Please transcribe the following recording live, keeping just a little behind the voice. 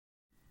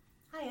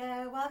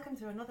Hiya, welcome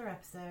to another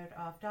episode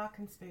of Dark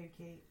and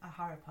Spooky, a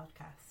horror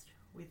podcast,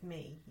 with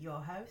me, your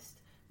host,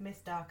 Miss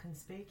Dark and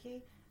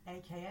Spooky,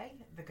 aka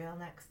the girl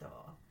next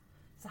door.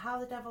 So how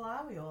the devil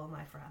are we all,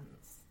 my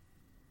friends?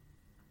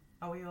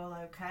 Are we all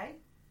okay?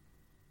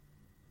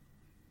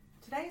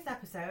 Today's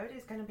episode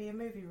is going to be a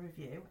movie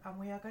review, and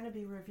we are going to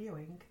be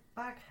reviewing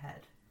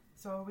Baghead.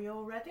 So are we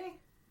all ready?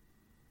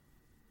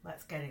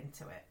 Let's get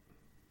into it.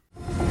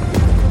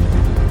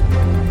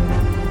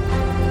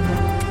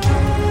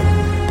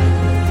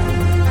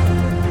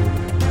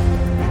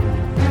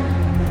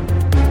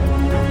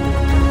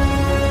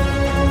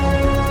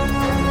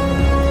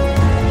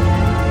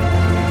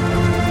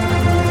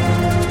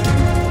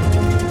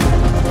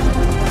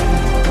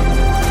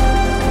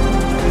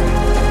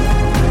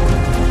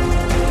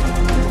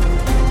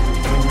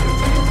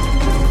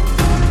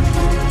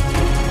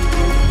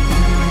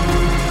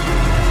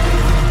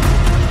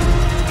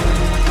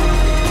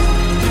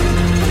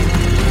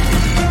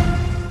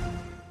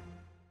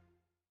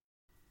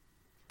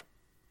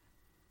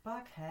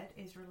 Baghead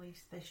is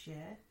released this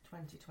year,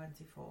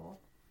 2024.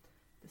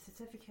 The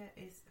certificate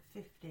is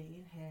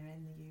 15 here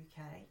in the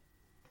UK.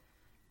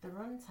 The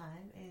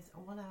runtime is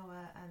 1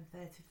 hour and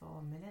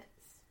 34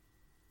 minutes.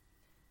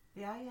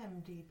 The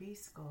IMDb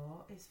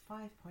score is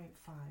 5.5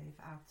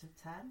 out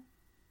of 10.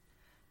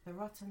 The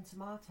Rotten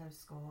Tomatoes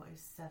score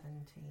is 17%.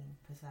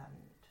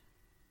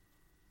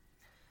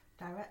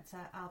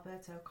 Director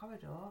Alberto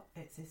Corredor,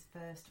 it's his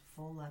first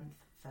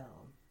full-length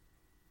film.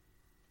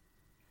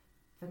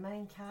 The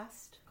main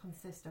cast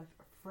consists of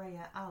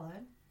Freya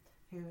Allan,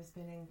 who has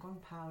been in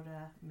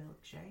Gunpowder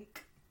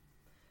Milkshake,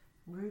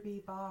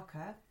 Ruby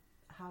Barker,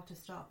 How to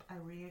Stop a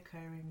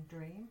Reoccurring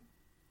Dream,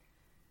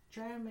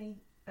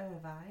 Jeremy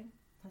Irvine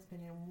has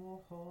been in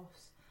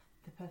Warhorse,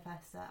 The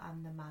Professor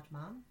and the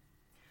Madman,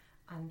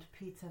 and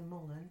Peter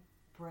Mullen,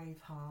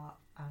 Braveheart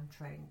and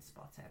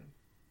Trainspotting.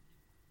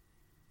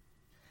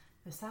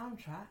 The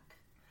soundtrack,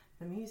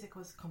 the music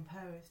was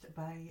composed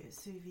by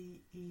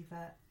Suvi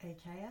Eva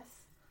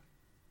AKS.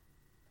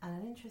 And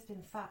an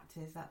interesting fact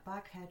is that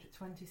Baghead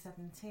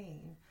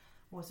 2017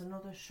 was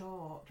another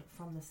short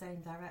from the same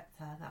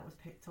director that was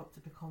picked up to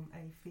become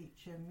a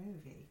feature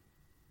movie.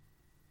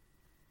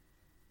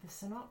 The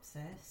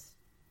synopsis: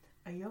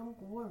 a young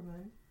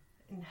woman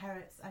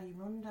inherits a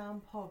rundown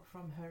pub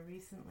from her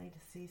recently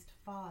deceased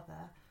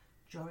father.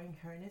 During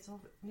her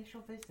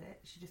initial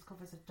visit, she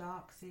discovers a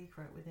dark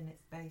secret within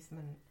its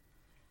basement.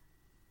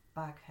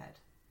 Baghead,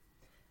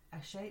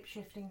 a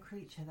shape-shifting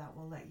creature that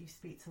will let you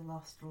speak to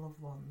lost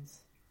loved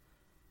ones,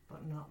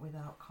 but not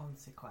without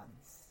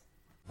consequence.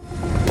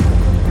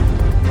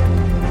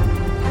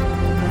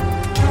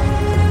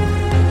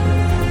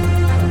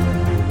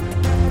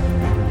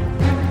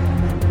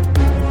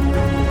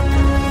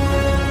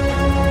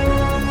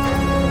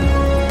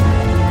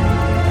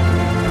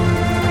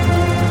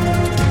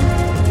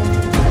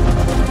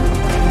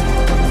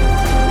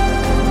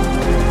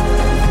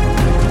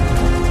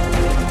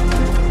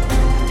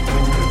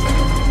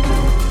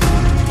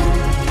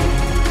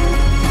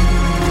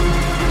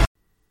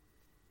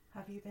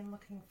 Have you been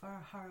looking for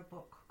a horror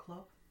book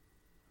club?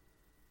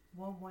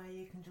 One where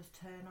you can just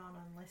turn on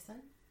and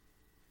listen?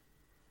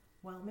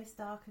 Well, Miss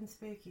Dark and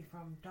Spooky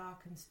from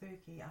Dark and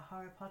Spooky, a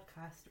horror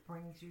podcast,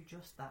 brings you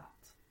just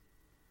that.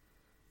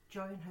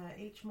 Join her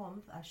each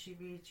month as she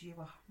reads you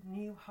a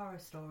new horror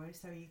story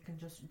so you can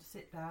just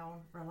sit down,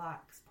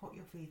 relax, put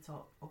your feet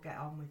up, or get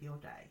on with your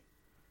day.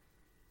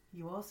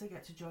 You also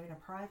get to join a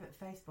private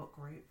Facebook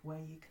group where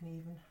you can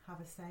even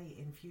have a say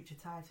in future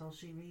titles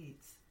she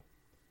reads.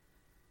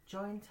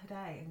 Join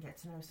today and get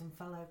to know some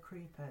fellow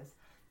creepers.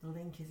 The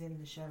link is in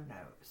the show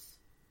notes.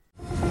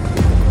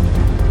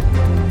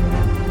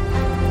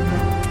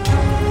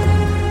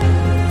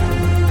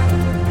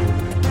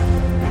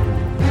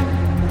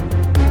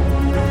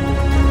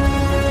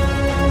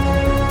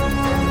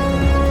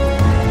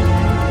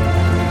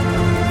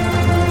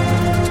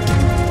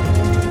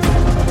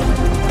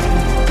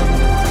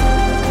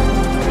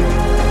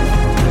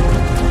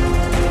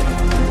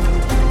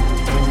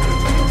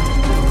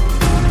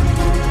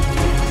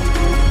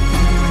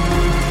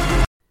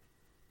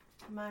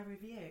 My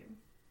review.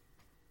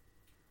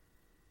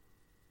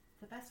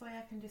 The best way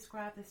I can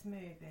describe this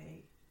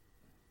movie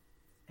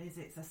is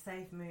it's a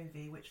safe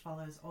movie which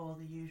follows all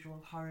the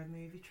usual horror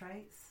movie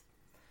traits,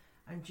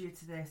 and due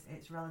to this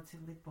it's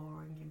relatively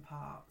boring in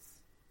parts.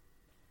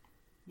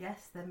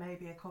 Yes, there may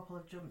be a couple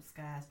of jump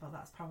scares, but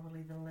that's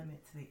probably the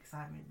limit to the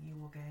excitement you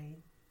will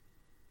gain.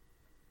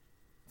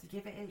 To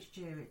give it its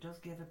due, it does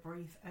give a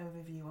brief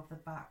overview of the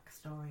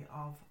backstory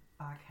of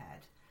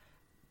Baghead,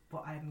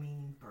 but I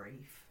mean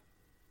brief.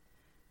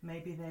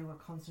 Maybe they were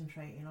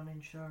concentrating on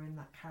ensuring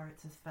that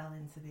characters fell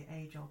into the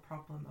age-old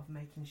problem of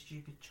making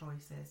stupid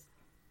choices,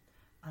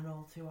 an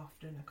all too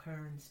often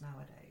occurrence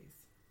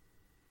nowadays.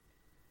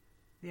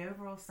 The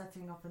overall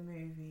setting of the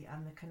movie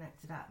and the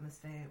connected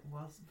atmosphere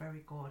was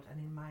very good, and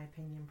in my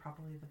opinion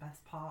probably the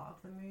best part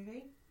of the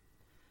movie.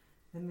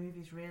 The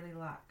movies really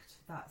lacked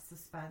that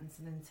suspense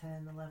and in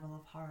turn the level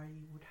of horror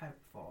you would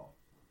hope for.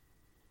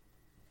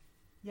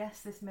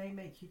 Yes, this may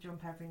make you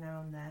jump every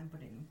now and then,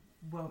 but it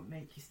won't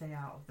make you stay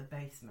out of the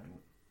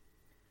basement.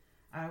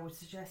 I would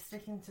suggest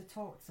sticking to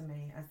Talk to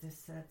Me, as this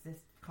serves this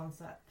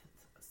concept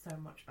so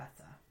much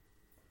better.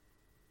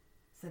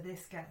 So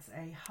this gets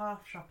a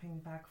half shopping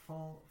bag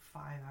full,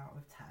 5 out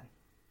of 10.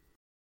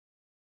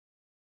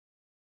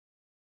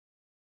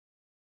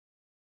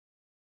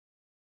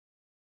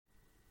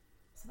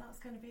 So that's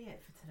going to be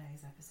it for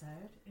today's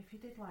episode. If you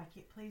did like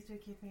it, please do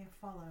give me a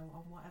follow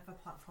on whatever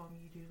platform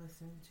you do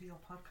listen to your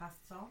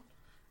podcasts on.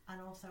 And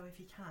also, if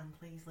you can,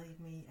 please leave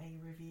me a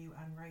review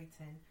and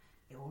rating.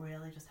 It will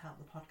really just help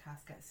the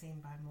podcast get seen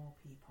by more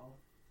people.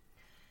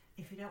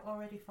 If you don't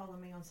already follow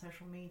me on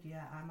social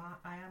media,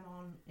 I am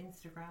on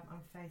Instagram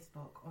and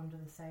Facebook under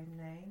the same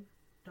name,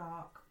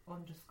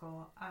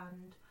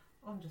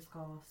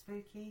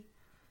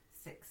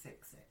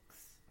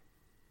 dark_and_spooky666.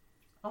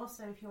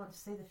 Also, if you want to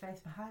see the face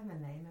behind the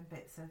name and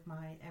bits of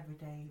my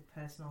everyday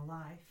personal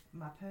life,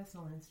 my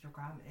personal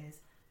Instagram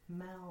is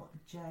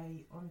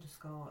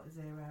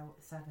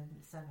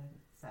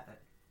melj_0777.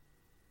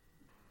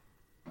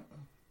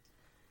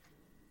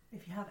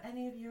 If you have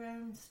any of your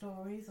own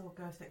stories or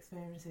ghost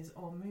experiences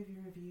or movie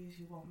reviews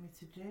you want me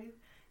to do,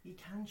 you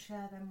can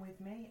share them with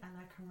me and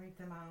I can read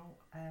them out,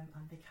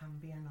 and they can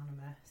be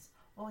anonymous.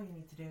 All you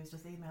need to do is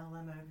just email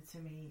them over to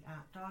me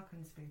at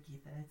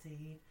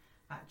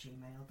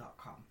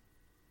darkandspooky13@gmail.com.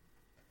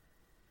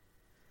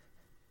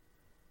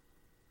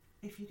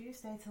 If you do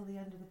stay till the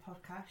end of the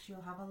podcast,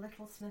 you'll have a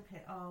little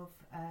snippet of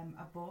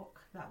a book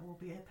that will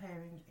be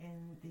appearing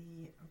in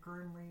the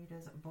Grim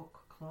Readers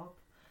Book Club.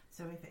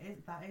 So if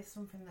that is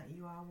something that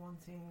you are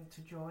wanting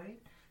to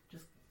join,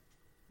 just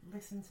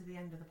listen to the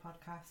end of the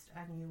podcast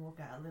and you will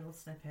get a little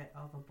snippet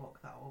of a book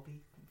that will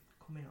be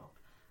coming up.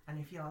 And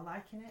if you're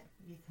liking it,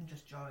 you can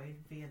just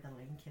join via the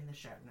link in the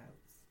show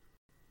notes.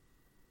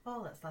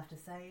 All that's left to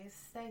say is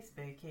stay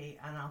spooky,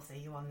 and I'll see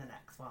you on the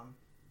next one.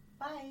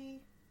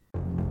 Bye!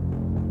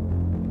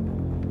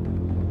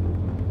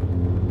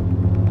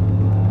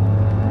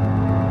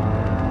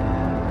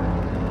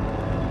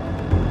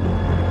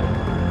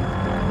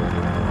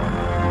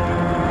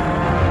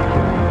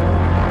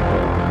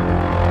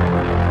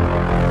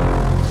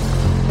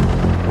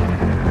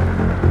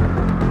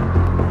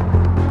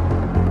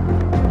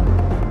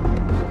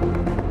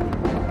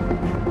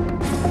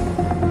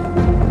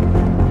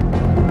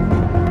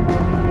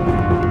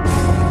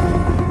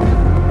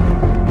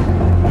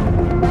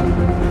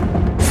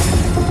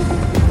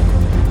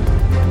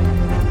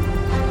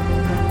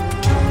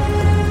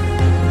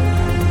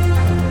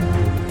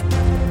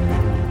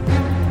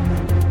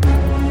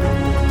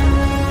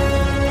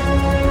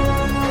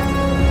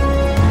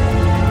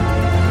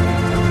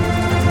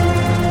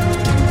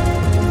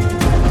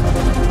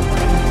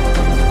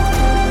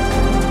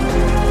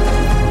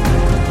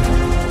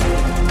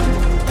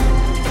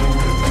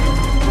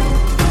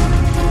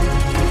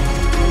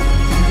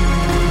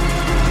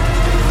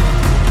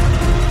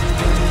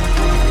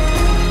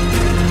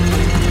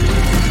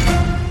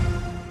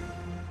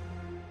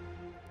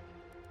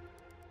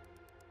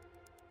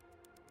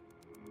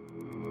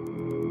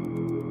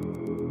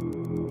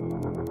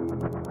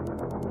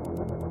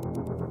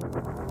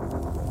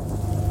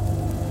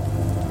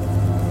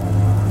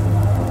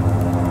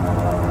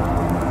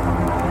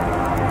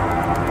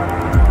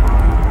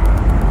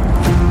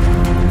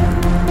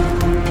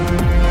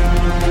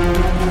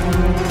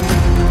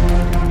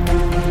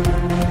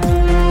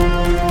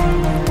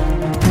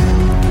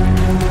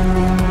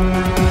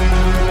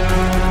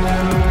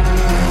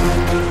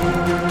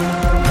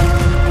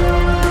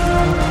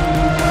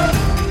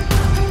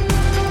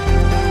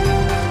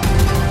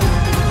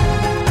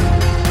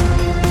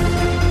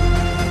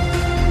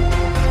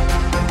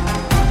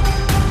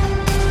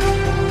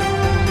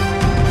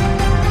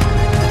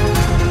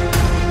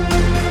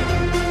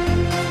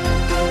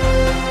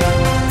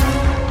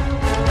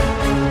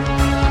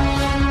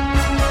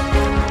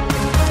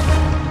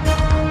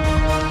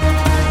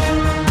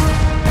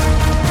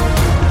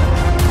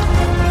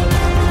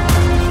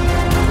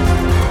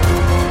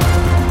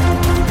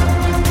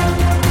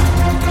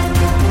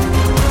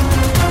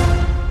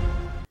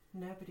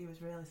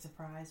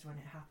 Surprised when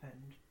it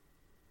happened.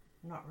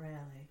 Not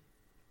really.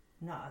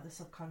 Not at the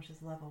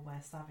subconscious level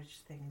where savage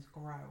things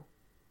grow.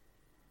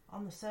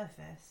 On the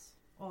surface,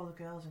 all the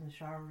girls in the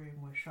shower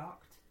room were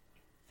shocked,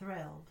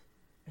 thrilled,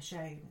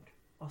 ashamed,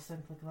 or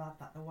simply glad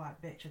that the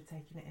white bitch had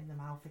taken it in the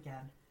mouth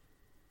again.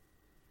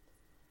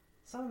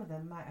 Some of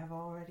them might have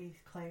already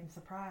claimed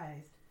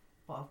surprised,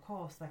 but of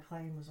course their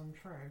claim was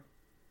untrue.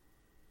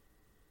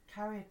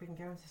 Carrie had been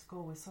going to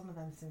school with some of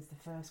them since the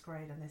first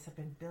grade, and this had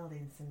been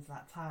building since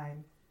that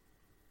time.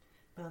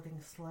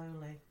 Building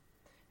slowly,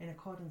 in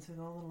accordance with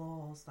all the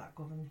laws that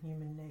govern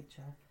human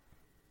nature,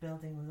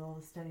 building with all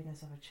the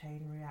steadiness of a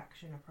chain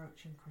reaction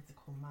approaching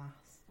critical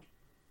mass.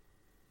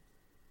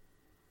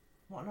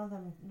 What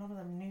none of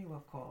them knew,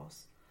 of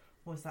course,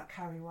 was that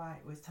Carrie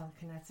White was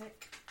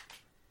telekinetic.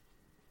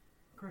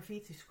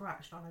 Graffiti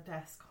scratched on a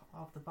desk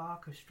of the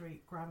Barker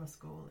Street Grammar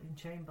School in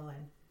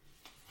Chamberlain.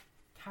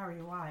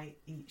 Carrie White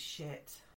eats shit.